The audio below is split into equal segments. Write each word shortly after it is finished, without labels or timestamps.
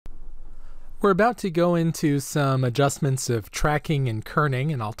We're about to go into some adjustments of tracking and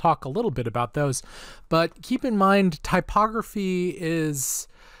kerning, and I'll talk a little bit about those. But keep in mind, typography is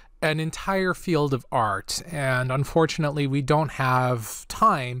an entire field of art, and unfortunately, we don't have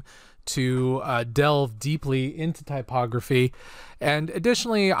time to delve deeply into typography. And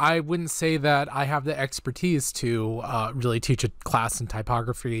additionally, I wouldn't say that I have the expertise to really teach a class in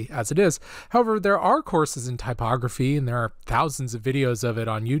typography as it is. However, there are courses in typography, and there are thousands of videos of it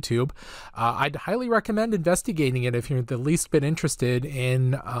on YouTube. I'd highly recommend investigating it if you're the least bit interested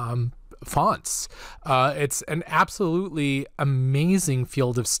in fonts. It's an absolutely amazing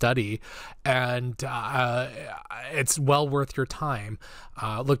field of study, and it's well worth your time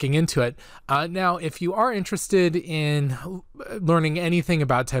looking into it. Now, if you are interested in learning anything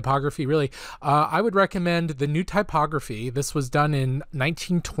about typography, really, I would recommend The New Typography. This was done in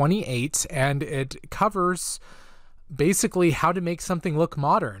 1928, and it covers basically how to make something look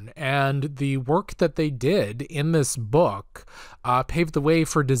modern. And the work that they did in this book paved the way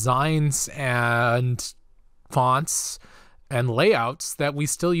for designs and fonts and layouts that we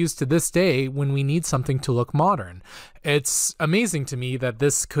still use to this day when we need something to look modern. It's amazing to me that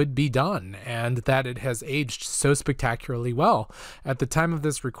this could be done and that it has aged so spectacularly well. At the time of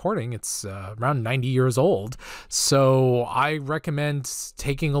this recording, it's around 90 years old. So I recommend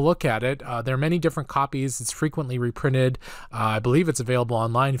taking a look at it. There are many different copies. It's frequently reprinted. I believe it's available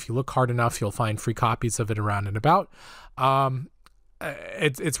online. If you look hard enough, you'll find free copies of it around and about.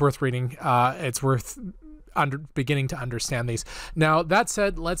 It's worth reading. It's worth beginning to understand these. Now, that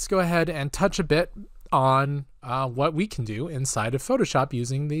said, let's go ahead and touch a bit on what we can do inside of Photoshop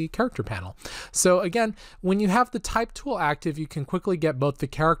using the character panel. So again, when you have the type tool active, you can quickly get both the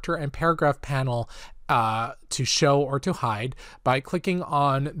character and paragraph panel to show or to hide by clicking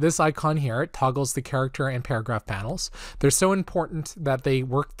on this icon here. It toggles the character and paragraph panels. They're so important that they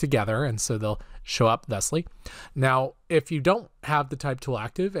work together, and so they'll show up thusly. Now, if you don't have the type tool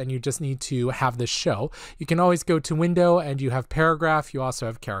active and you just need to have this show, you can always go to Window and you have Paragraph. You also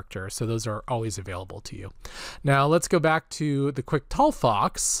have Character, so those are always available to you. Now, let's go back to the Quick Tall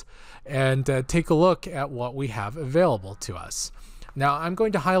Fox and take a look at what we have available to us. Now, I'm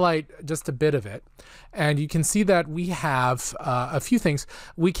going to highlight just a bit of it, and you can see that we have a few things.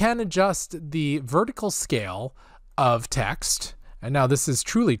 We can adjust the vertical scale of text, and now this is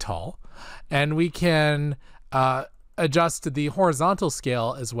truly tall, and we can adjust the horizontal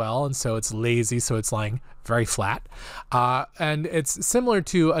scale as well, and so it's lazy, so it's lying very flat. And it's similar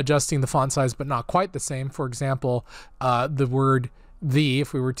to adjusting the font size, but not quite the same. For example, the word "the,"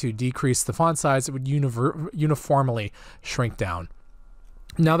 if we were to decrease the font size, it would uniformly shrink down.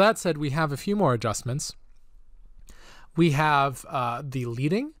 Now, that said, we have a few more adjustments. We have the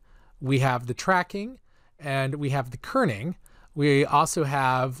leading, we have the tracking, and we have the kerning. We also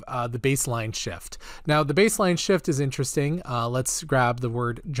have the baseline shift. Now, the baseline shift is interesting. Let's grab the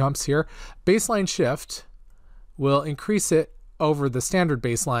word jumps here. Baseline shift will increase it over the standard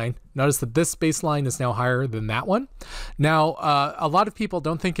baseline. Notice that this baseline is now higher than that one. Now, a lot of people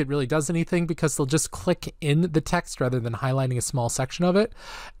don't think it really does anything because they'll just click in the text rather than highlighting a small section of it,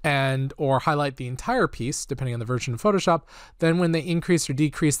 or highlight the entire piece, depending on the version of Photoshop. Then when they increase or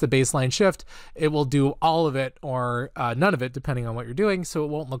decrease the baseline shift, it will do all of it or none of it, depending on what you're doing, so it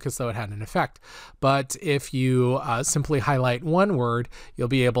won't look as though it had an effect. But if you simply highlight one word, you'll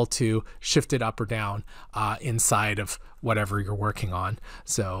be able to shift it up or down inside of whatever you're working on.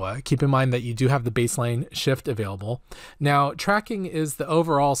 So keep in mind that you do have the baseline shift available. Now, tracking is the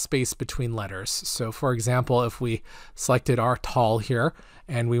overall space between letters. So for example, if we selected our tall here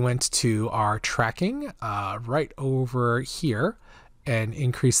and we went to our tracking right over here and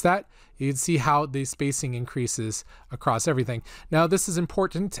increase that, you can see how the spacing increases across everything. Now, this is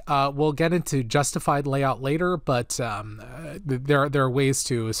important. We'll get into justified layout later, but there are ways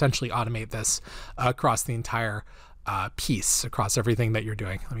to essentially automate this across the entire piece, across everything that you're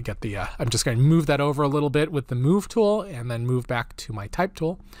doing. Let me get the, I'm just going to move that over a little bit with the move tool and then move back to my type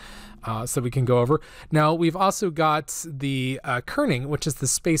tool so we can go over. Now, we've also got the kerning, which is the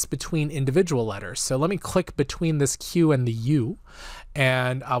space between individual letters. So let me click between this Q and the U,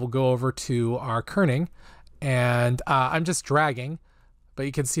 and I will go over to our kerning, and I'm just dragging, but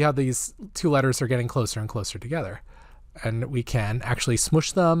you can see how these two letters are getting closer and closer together. And we can actually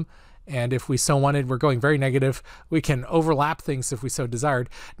smush them. And if we so wanted, we're going very negative, we can overlap things if we so desired.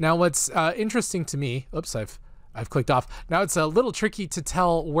 Now, what's interesting to me, oops, I've clicked off. Now it's a little tricky to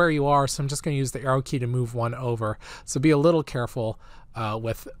tell where you are, so I'm just going to use the arrow key to move one over. So be a little careful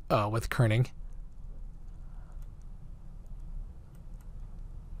with kerning.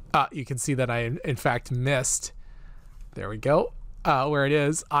 You can see that I in fact missed. There we go. where it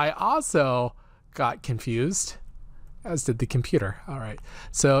is, I also got confused, as did the computer. All right,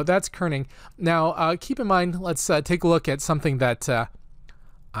 so that's kerning. Now, keep in mind, let's take a look at something that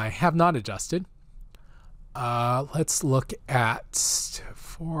I have not adjusted. Let's look at,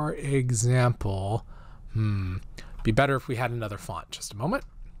 for example, be better if we had another font. Just a moment.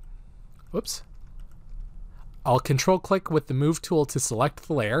 Whoops. I'll control click with the move tool to select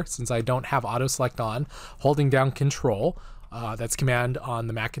the layer, since I don't have auto select on. Holding down control, that's command on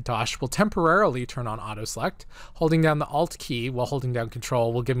the Macintosh, will temporarily turn on auto select. Holding down the alt key while holding down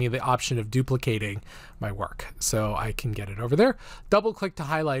control will give me the option of duplicating my work, so I can get it over there. Double click to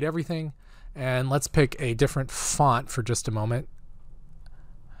highlight everything, and let's pick a different font for just a moment,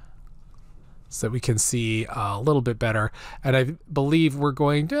 so we can see a little bit better. And I believe we're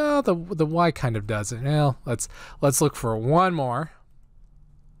going to, the Y kind of does it. Now let's look for one more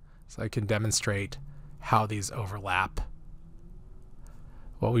so I can demonstrate how these overlap.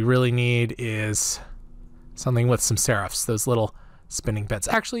 What we really need is something with some serifs, those little spinning bits.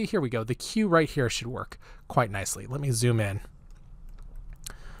 Actually, here we go. The Q right here should work quite nicely. Let me zoom in.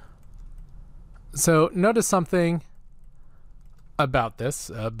 So notice something about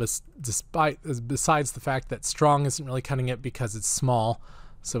this, besides the fact that strong isn't really cutting it because it's small,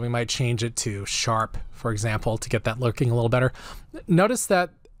 so we might change it to sharp, for example, to get that looking a little better. Notice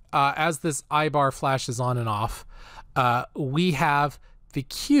that as this I bar flashes on and off, we have the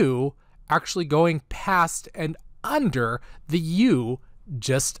Q actually going past and under the U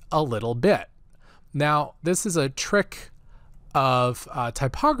just a little bit. Now, this is a trick of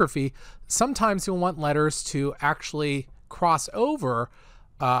typography. Sometimes you'll want letters to actually cross over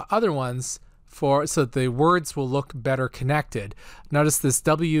other ones so that the words will look better connected. Notice this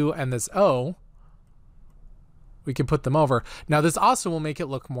W and this O, we can put them over. Now this also will make it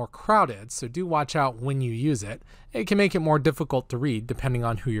look more crowded, so do watch out when you use it. It can make it more difficult to read depending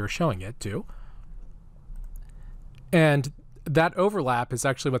on who you're showing it to. And that overlap is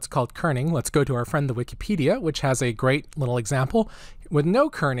actually what's called kerning. Let's go to our friend the Wikipedia, which has a great little example. With no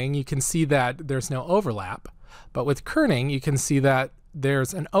kerning, you can see that there's no overlap. But with kerning, you can see that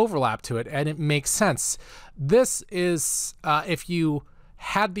there's an overlap to it, and it makes sense. This is, if you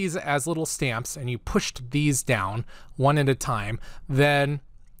had these as little stamps and you pushed these down one at a time, then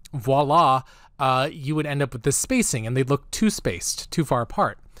voila, you would end up with this spacing, and they'd look too spaced, too far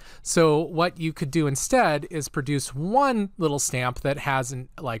apart. So what you could do instead is produce one little stamp that has,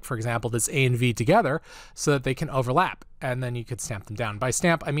 like, for example, this A and V together so that they can overlap, and then you could stamp them down. By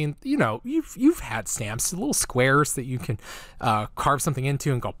stamp, I mean, you know, you've had stamps, little squares that you can carve something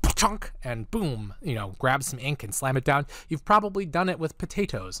into and go chunk and boom, you know, grab some ink and slam it down. You've probably done it with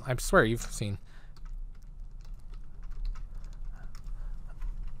potatoes. I swear you've seen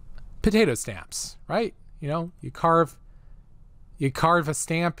potato stamps, right? You know, you carve a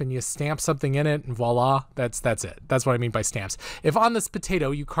stamp and you stamp something in it, and voila, that's it. That's what I mean by stamps. If on this potato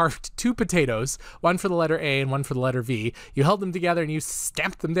you carved two potatoes, one for the letter A and one for the letter V, you held them together and you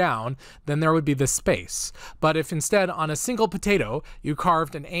stamped them down, then there would be this space. But if instead on a single potato you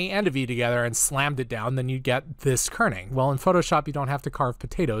carved an A and a V together and slammed it down, then you get this kerning. Well, in Photoshop you don't have to carve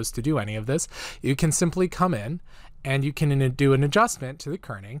potatoes to do any of this. You can simply come in and you can do an adjustment to the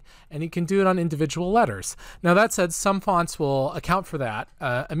kerning, and you can do it on individual letters. Now that said, some fonts will account for that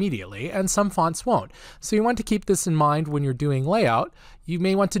immediately, and some fonts won't. So you want to keep this in mind when you're doing layout. You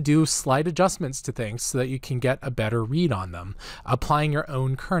may want to do slight adjustments to things so that you can get a better read on them, applying your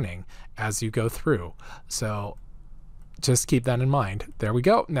own kerning as you go through. So just keep that in mind. There we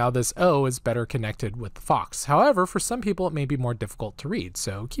go. Now this O is better connected with the fox. However, for some people it may be more difficult to read,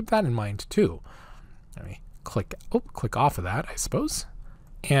 so keep that in mind too. Let me click off of that, I suppose.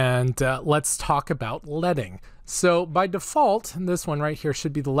 And let's talk about leading. So by default, this one right here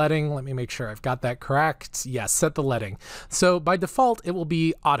should be the leading. Let me make sure I've got that correct. Yes, set the leading. So by default, it will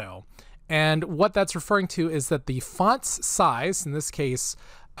be auto. And what that's referring to is that the font's size, in this case,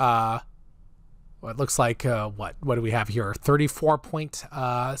 well, it looks like, what do we have here?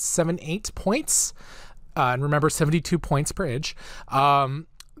 34.78 points. And remember, 72 points per inch.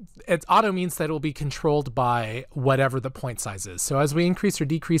 Auto means that it will be controlled by whatever the point size is. So as we increase or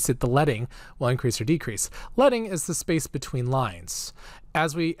decrease it, the leading will increase or decrease. Leading is the space between lines.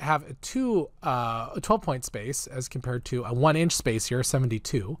 As we have a 12-point space as compared to a 1-inch space here,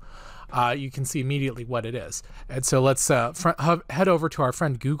 72, you can see immediately what it is. And so let's head over to our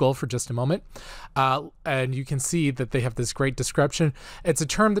friend Google for just a moment. And you can see that they have this great description. It's a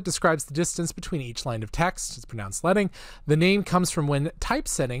term that describes the distance between each line of text. It's pronounced leading. The name comes from when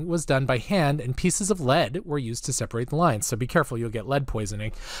typesetting was done by hand and pieces of lead were used to separate the lines. So be careful, you'll get lead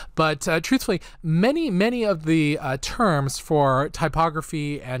poisoning. But truthfully, many of the terms for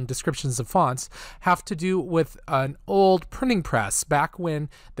typography and descriptions of fonts have to do with an old printing press back when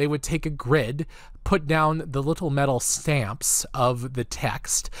they would take a grid, put down the little metal stamps of the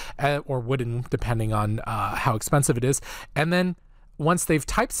text, or wooden, depending on how expensive it is, and then once they've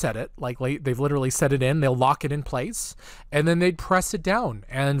typeset it, like they've literally set it in, they'll lock it in place, and then they'd press it down,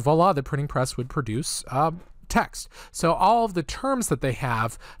 and voila, the printing press would produce text. So all of the terms that they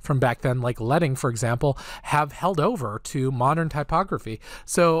have from back then, like leading, for example, have held over to modern typography.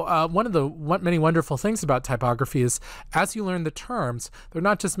 So one of the many wonderful things about typography is as you learn the terms, they're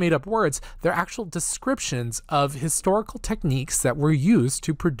not just made up words, they're actual descriptions of historical techniques that were used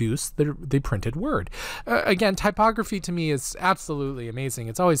to produce the printed word. Again, typography to me is absolutely amazing.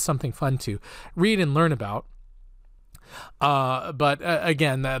 It's always something fun to read and learn about. But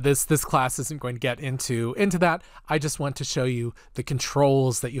again, this class isn't going to get into that. I just want to show you the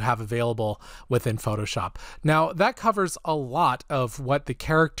controls that you have available within Photoshop. Now that covers a lot of what the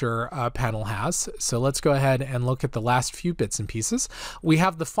character panel has. So let's go ahead and look at the last few bits and pieces. We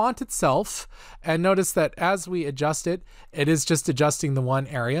have the font itself, and notice that as we adjust it, it is just adjusting the one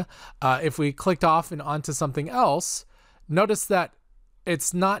area. If we clicked off and onto something else, notice that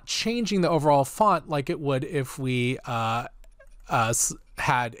it's not changing the overall font like it would if we had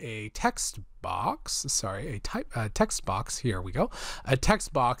a text box, text box, here we go, a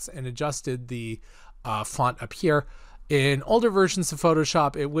text box, and adjusted the font up here. In older versions of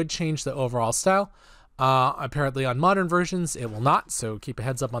Photoshop, it would change the overall style. Apparently on modern versions, it will not. So keep a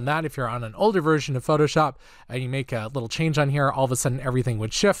heads up on that. If you're on an older version of Photoshop and you make a little change on here, all of a sudden everything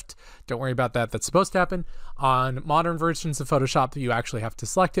would shift. Don't worry about that. That's supposed to happen. On modern versions of Photoshop, you actually have to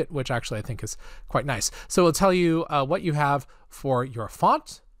select it, which actually I think is quite nice. So it'll tell you what you have for your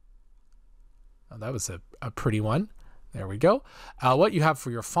font. Oh, that was a pretty one. There we go. What you have for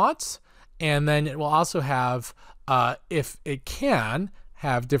your fonts. And then it will also have, if it can,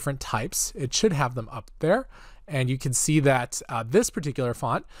 have different types. It should have them up there. And you can see that this particular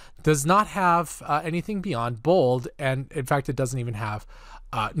font does not have anything beyond bold. And in fact, it doesn't even have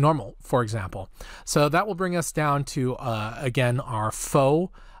normal, for example. So that will bring us down to, again, our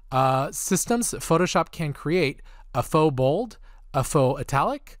faux systems. Photoshop can create a faux bold, a faux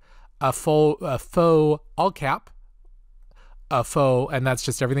italic, a faux all cap, a faux, and that's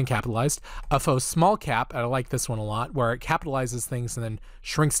just everything capitalized, a faux small cap, and I like this one a lot, where it capitalizes things and then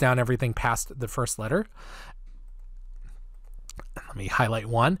shrinks down everything past the first letter. Let me highlight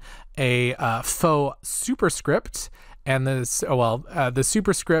one. A faux superscript, and this, the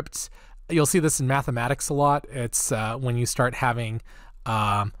superscript, you'll see this in mathematics a lot. It's when you start having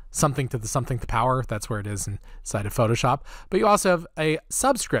something to the power, that's where it is inside of Photoshop. But you also have a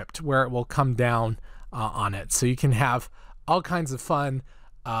subscript where it will come down on it. So you can have all kinds of fun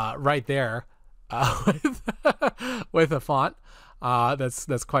right there with a font.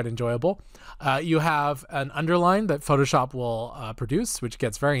 That's quite enjoyable. You have an underline that Photoshop will produce, which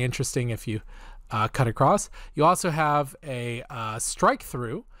gets very interesting if you cut across. You also have a strike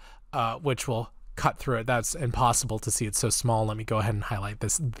through, which will cut through it. That's impossible to see. It's so small. Let me go ahead and highlight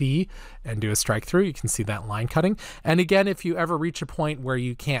this and do a strike through. You can see that line cutting. And again, if you ever reach a point where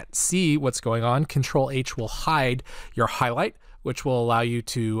you can't see what's going on, Control H will hide your highlight, which will allow you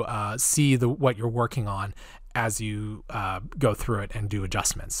to see what you're working on as you go through it and do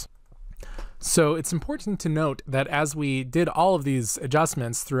adjustments. So it's important to note that as we did all of these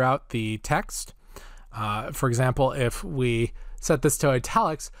adjustments throughout the text, for example, if we set this to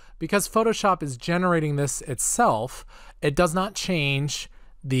italics, because Photoshop is generating this itself, it does not change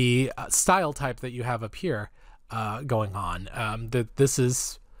the style type that you have up here going on.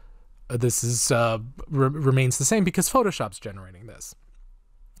 This remains the same because Photoshop's generating this.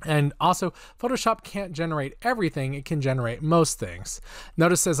 And also, Photoshop can't generate everything, it can generate most things.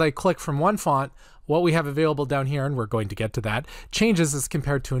 Notice as I click from one font, what we have available down here, and we're going to get to that, changes as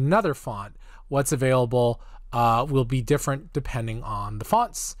compared to another font. What's available will be different depending on the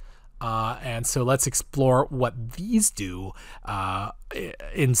fonts. And so let's explore what these do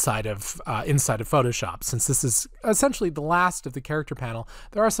inside of Photoshop. Since this is essentially the last of the character panel,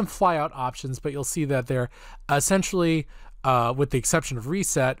 there are some flyout options, but you'll see that they're essentially, with the exception of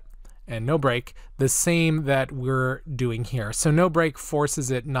reset and no break, the same that we're doing here. So no break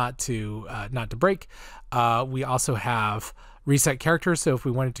forces it not to break. We also have reset character. So if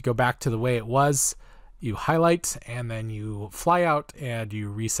we wanted to go back to the way it was, you highlight and then you fly out and you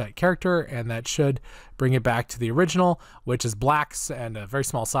reset character, and that should bring it back to the original, which is blacks and a very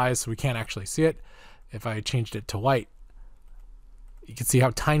small size, so we can't actually see it. If I changed it to white, you can see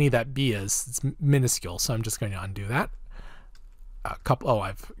how tiny that B is. It's minuscule, so I'm just going to undo that. I've got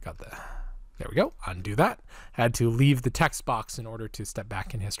there we go, undo that. Had to leave the text box in order to step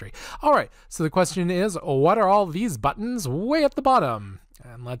back in history. All right, so the question is, what are all these buttons way at the bottom?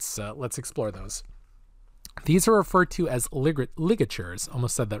 And let's explore those. These are referred to as ligatures.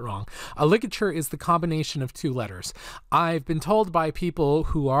 Almost said that wrong. A ligature is the combination of two letters. I've been told by people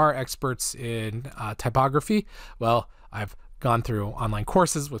who are experts in typography, well, I've gone through online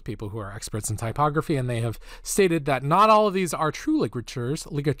courses with people who are experts in typography, and they have stated that not all of these are true ligatures,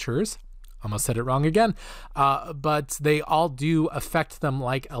 almost said it wrong again, but they all do affect them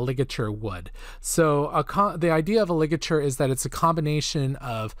like a ligature would. So the idea of a ligature is that it's a combination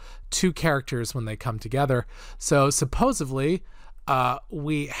of two characters when they come together. So supposedly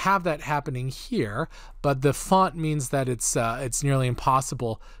we have that happening here, but the font means that it's nearly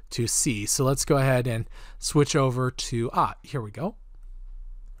impossible to see. So let's go ahead and switch over to, here we go.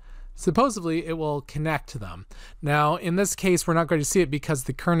 Supposedly it will connect them. Now in this case we're not going to see it because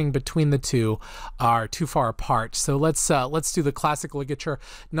the kerning between the two are too far apart. So let's do the classic ligature.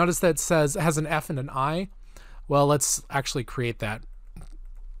 Notice that it has an F and an I. Well, let's actually create that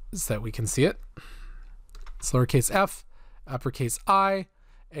so that we can see it. It's lowercase f, uppercase I,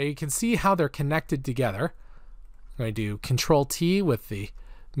 and you can see how they're connected together. I'm going to do Control T with the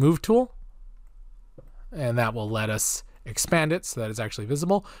move tool, and that will let us expand it so that it's actually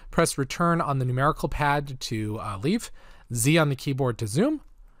visible. Press return on the numerical pad to leave. Z on the keyboard to zoom.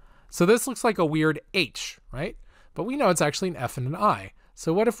 So this looks like a weird H, right? But we know it's actually an F and an I.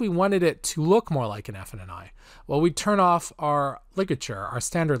 So what if we wanted it to look more like an F and an I? Well, we'd turn off our ligature, our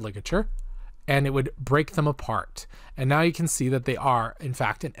standard ligature, and it would break them apart. And now you can see that they are, in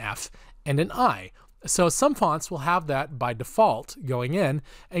fact, an F and an I. So some fonts will have that by default going in,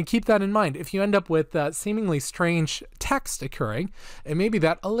 and keep that in mind. If you end up with seemingly strange text occurring, it may be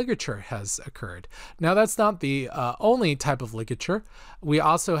that a ligature has occurred. Now that's not the only type of ligature. We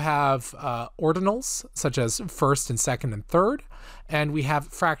also have ordinals, such as first and second and third, and we have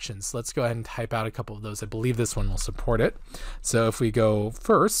fractions. Let's go ahead and type out a couple of those. I believe this one will support it. So if we go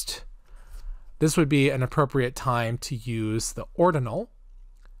first, this would be an appropriate time to use the ordinal.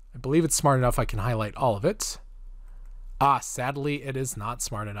 I believe it's smart enough I can highlight all of it. Sadly, it is not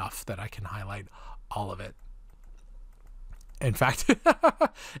smart enough that I can highlight all of it. In fact,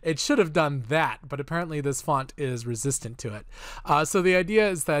 it should have done that, but apparently this font is resistant to it. So the idea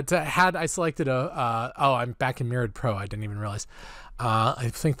is that had I selected I'm back in Myriad Pro, I didn't even realize. I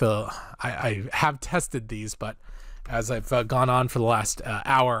think I have tested these, but as I've gone on for the last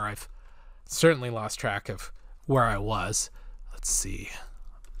hour, I've certainly lost track of where I was. Let's see.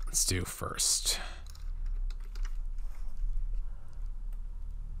 Let's do first.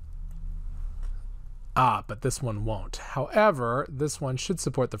 But this one won't. However, this one should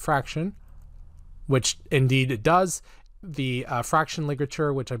support the fraction, which indeed it does. The fraction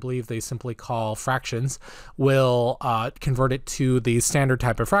ligature, which I believe they simply call fractions, will convert it to the standard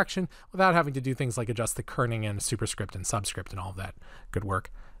type of fraction without having to do things like adjust the kerning and superscript and subscript and all of that good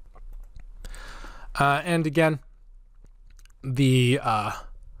work. And again, the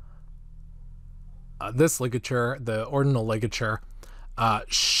this ligature, the ordinal ligature,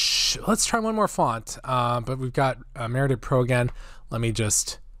 let's try one more font, but we've got Myriad Pro again. Let me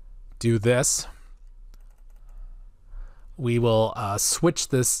just do this. We will switch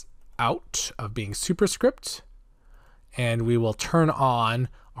this out of being superscript, and we will turn on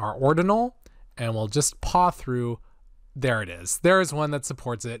our ordinal, and we'll just paw through. There it is. There is one that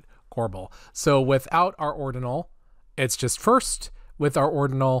supports it, Corbel. So without our ordinal, it's just first. With our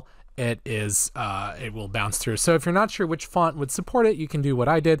ordinal, it will bounce through. So if you're not sure which font would support it, you can do what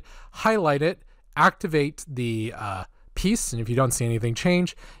I did, highlight it, activate the piece, and if you don't see anything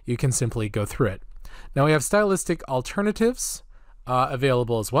change, you can simply go through it. Now we have stylistic alternatives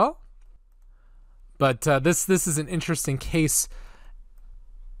available as well, but this is an interesting case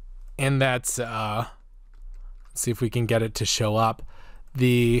in that let's see if we can get it to show up.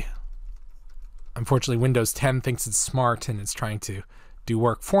 Unfortunately, Windows 10 thinks it's smart and it's trying to do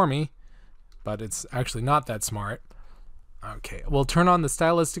work for me, but it's actually not that smart. Okay, we'll turn on the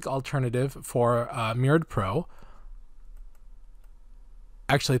stylistic alternative for Myriad Pro.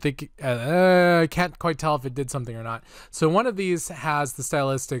 Actually, I think I can't quite tell if it did something or not. So one of these has the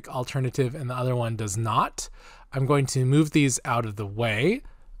stylistic alternative and the other one does not. I'm going to move these out of the way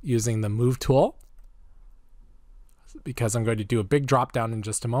using the move tool. because I'm going to do a big drop down in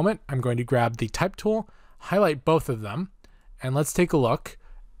just a moment. I'm going to grab the type tool, highlight both of them, and let's take a look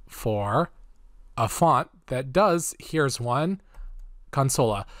for a font that does, here's one,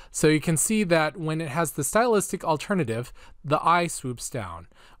 Consola. So you can see that when it has the stylistic alternative, the eye swoops down.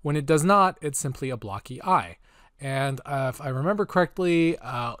 When it does not, it's simply a blocky eye. And if I remember correctly,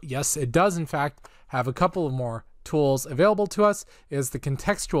 yes, it does in fact have a couple of more tools available to us. Is the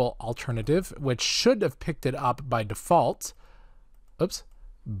contextual alternative, which should have picked it up by default. Oops,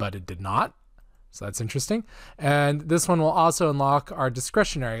 but it did not. So that's interesting. And this one will also unlock our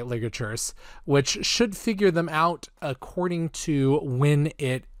discretionary ligatures, which should figure them out according to when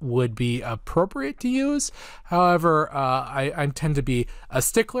it would be appropriate to use. However, I tend to be a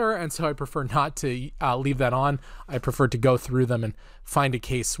stickler, and so I prefer not to leave that on. I prefer to go through them and find a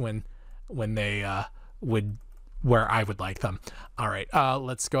case when they where I would like them. All right,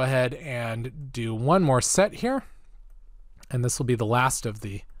 let's go ahead and do one more set here. And this will be the last of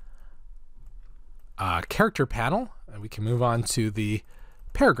the character panel, and we can move on to the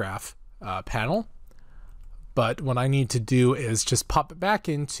paragraph panel. But what I need to do is just pop it back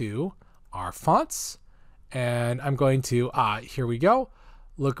into our fonts, and I'm going to, here we go.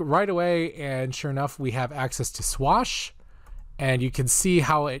 Look right away, and sure enough, we have access to Swash, and you can see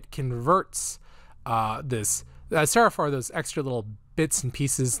how it converts this serif, or those extra little bits and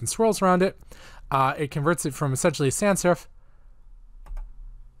pieces and swirls around it. It converts it from essentially a sans serif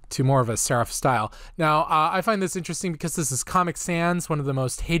to more of a serif style. Now, I find this interesting because this is Comic Sans, one of the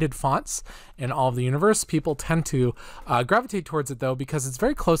most hated fonts in all of the universe. People tend to gravitate towards it, though, because it's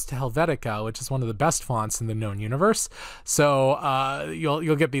very close to Helvetica, which is one of the best fonts in the known universe. So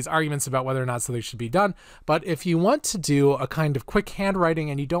you'll get these arguments about whether or not something should be done. But if you want to do a kind of quick handwriting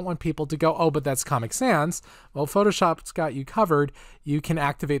and you don't want people to go, oh, but that's Comic Sans, well, Photoshop's got you covered. You can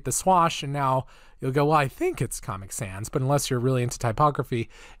activate the Swash, and now you'll go, well, I think it's Comic Sans, but unless you're really into typography,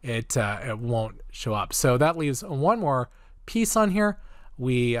 it won't show up. So that leaves one more piece on here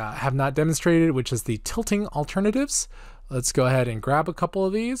we have not demonstrated, which is the tilting alternatives. Let's go ahead and grab a couple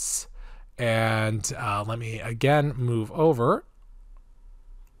of these, and let me again move over.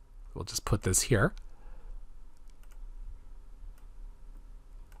 We'll just put this here.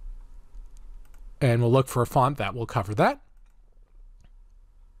 And we'll look for a font that will cover that.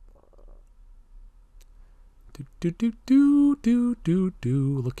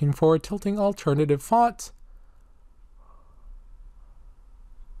 Looking for a tilting alternative font.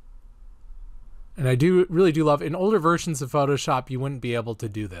 And I really do love, in older versions of Photoshop, you wouldn't be able to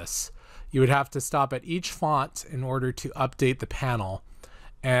do this. You would have to stop at each font in order to update the panel.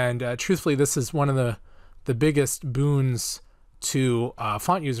 And truthfully, this is one of the biggest boons to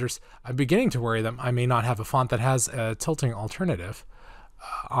font users. I'm beginning to worry that I may not have a font that has a tilting alternative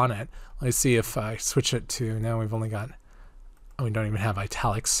on it. Let's see if I switch it to, now we've only got, we don't even have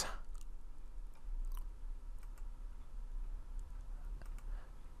italics.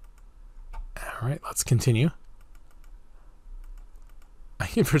 All right, let's continue.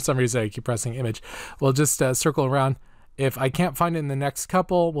 For some reason, I keep pressing image. We'll just circle around. If I can't find it in the next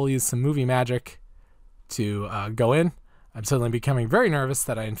couple, we'll use some movie magic to go in. I'm suddenly becoming very nervous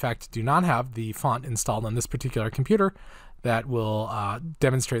that I, in fact, do not have the font installed on this particular computer that will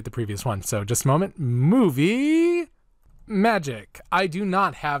demonstrate the previous one. So just a moment. Movie magic. I do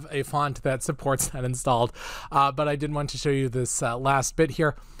not have a font that supports that installed, but I did want to show you this last bit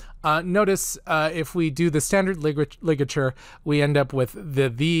here. Notice if we do the standard ligature, we end up with the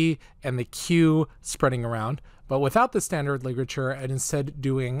V and the Q spreading around. But without the standard ligature and instead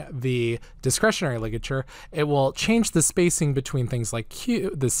doing the discretionary ligature, it will change the spacing between things like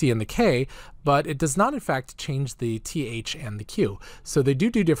Q, the C and the K, but it does not in fact change the TH and the Q. So they do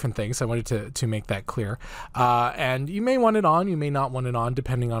different things. I wanted to make that clear. And you may want it on, you may not want it on,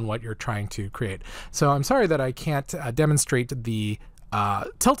 depending on what you're trying to create. So I'm sorry that I can't demonstrate the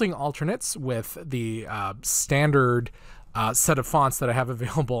tilting alternates with the standard set of fonts that I have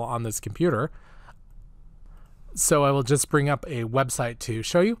available on this computer. So I will just bring up a website to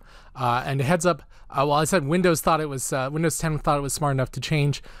show you. And a heads up, well, I said Windows thought it was, Windows 10 thought it was smart enough to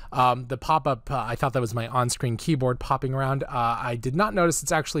change the pop-up. I thought that was my on-screen keyboard popping around. I did not notice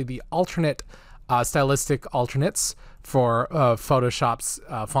it's actually the alternate stylistic alternates for Photoshop's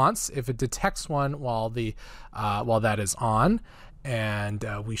fonts. If it detects one while that is on, and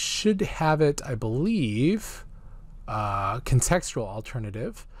we should have it, I believe, contextual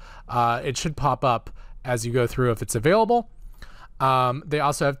alternative. It should pop up as you go through if it's available. They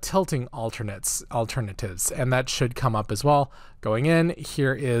also have tilting alternatives, and that should come up as well. Going in,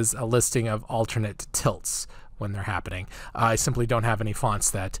 here is a listing of alternate tilts, when they're happening. I simply don't have any fonts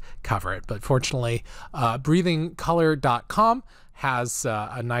that cover it, but fortunately, breathingcolor.com has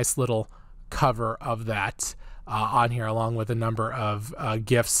a nice little cover of that on here, along with a number of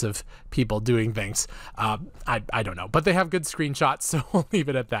GIFs of people doing things. I don't know, but they have good screenshots, so we'll leave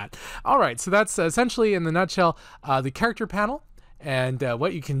it at that. All right, so that's essentially, in the nutshell, the character panel. And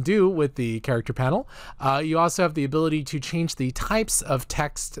what you can do with the character panel. You also have the ability to change the types of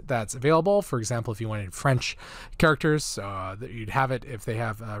text that's available. For example, if you wanted French characters, you'd have it. If they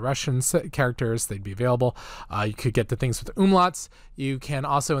have Russian characters, they'd be available. You could get the things with umlauts. You can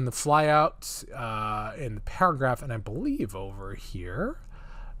also, in the flyout, in the paragraph, and I believe over here,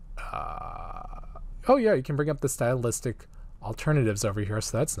 oh yeah, you can bring up the stylistic alternatives over here,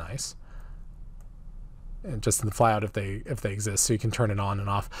 so that's nice. And just in the flyout if they exist, so you can turn it on and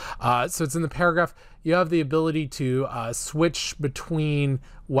off. So it's in the paragraph. You have the ability to switch between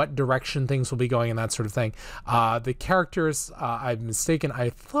what direction things will be going and that sort of thing. The characters, I'm mistaken.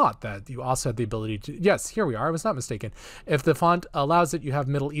 I thought that you also had the ability to, yes, here we are. I was not mistaken. If the font allows it, you have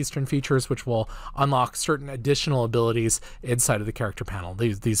Middle Eastern features, which will unlock certain additional abilities inside of the character panel.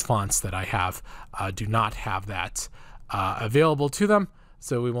 These fonts that I have do not have that available to them,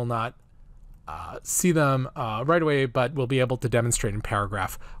 so we will not see them right away, but we'll be able to demonstrate in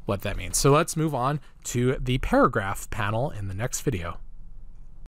paragraph what that means. So let's move on to the paragraph panel in the next video.